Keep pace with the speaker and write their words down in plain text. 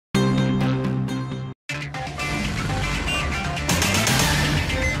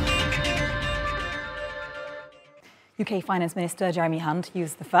UK Finance Minister Jeremy Hunt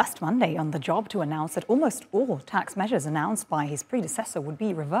used the first Monday on the job to announce that almost all tax measures announced by his predecessor would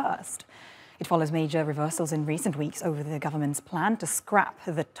be reversed. It follows major reversals in recent weeks over the government's plan to scrap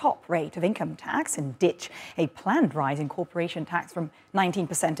the top rate of income tax and ditch a planned rise in corporation tax from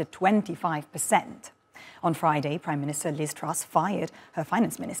 19% to 25%. On Friday, Prime Minister Liz Truss fired her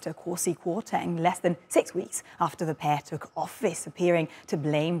Finance Minister Kwasi Kwarteng less than 6 weeks after the pair took office, appearing to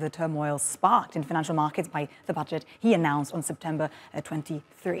blame the turmoil sparked in financial markets by the budget he announced on September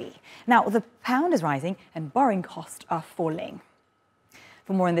 23. Now, the pound is rising and borrowing costs are falling.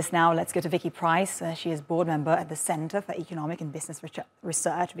 For more on this now, let's go to Vicky Pryce. She is board member at the Centre for Economic and Business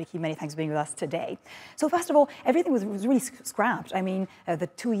Research. Vicky, many thanks for being with us today. So first of all, everything was really scrapped. I mean, the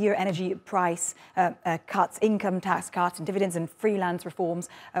 2-year energy price cuts, income tax cuts and dividends and freelance reforms.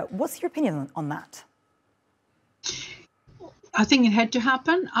 What's your opinion on that? I think it had to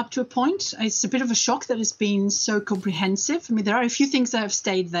happen up to a point. It's a bit of a shock that it's been so comprehensive. I mean, there are a few things that have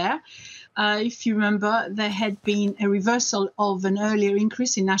stayed there. If you remember, there had been a reversal of an earlier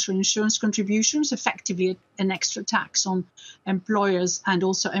increase in national insurance contributions, effectively an extra tax on employers and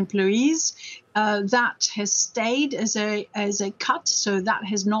also employees. That has stayed as a cut, so that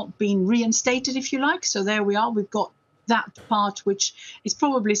has not been reinstated, if you like. So there we are. We've got that part, which is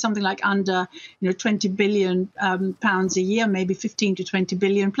probably something like under 20 billion pounds a year, maybe 15 to 20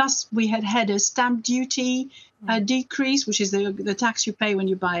 billion. Plus, we had a stamp duty decrease, which is the tax you pay when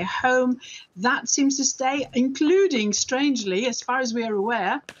you buy a home. That seems to stay, including, strangely, as far as we are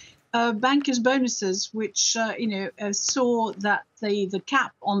aware, bankers' bonuses, which saw that the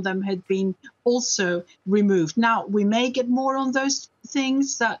cap on them had been also removed. Now, we may get more on those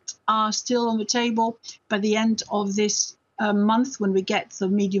things that are still on the table by the end of this month, when we get the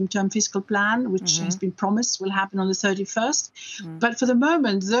medium-term fiscal plan, which has been promised will happen on the 31st. But for the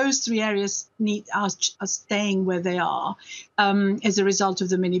moment, those three areas are staying where they are as a result of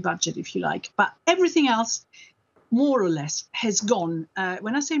the mini-budget, if you like. But everything else, more or less, has gone.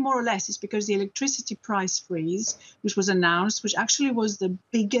 When I say more or less, it's because the electricity price freeze, which was announced, which actually was the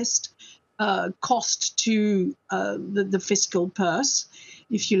biggest cost to the fiscal purse,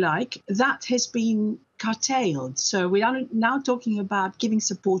 if you like, that has been curtailed. So we are now talking about giving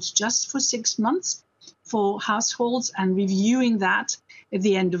support just for 6 months for households and reviewing that at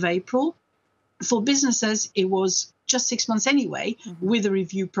the end of April. For businesses, it was just 6 months anyway, with a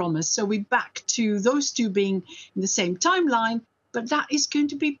review promise. So we're back to those two being in the same timeline, but that is going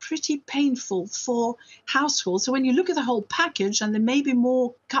to be pretty painful for households. So when you look at the whole package, and there may be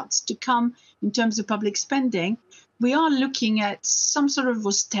more cuts to come in terms of public spending, we are looking at some sort of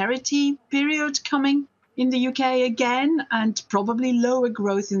austerity period coming in the UK again, and probably lower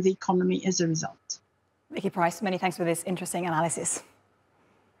growth in the economy as a result. Vicky Pryce, many thanks for this interesting analysis.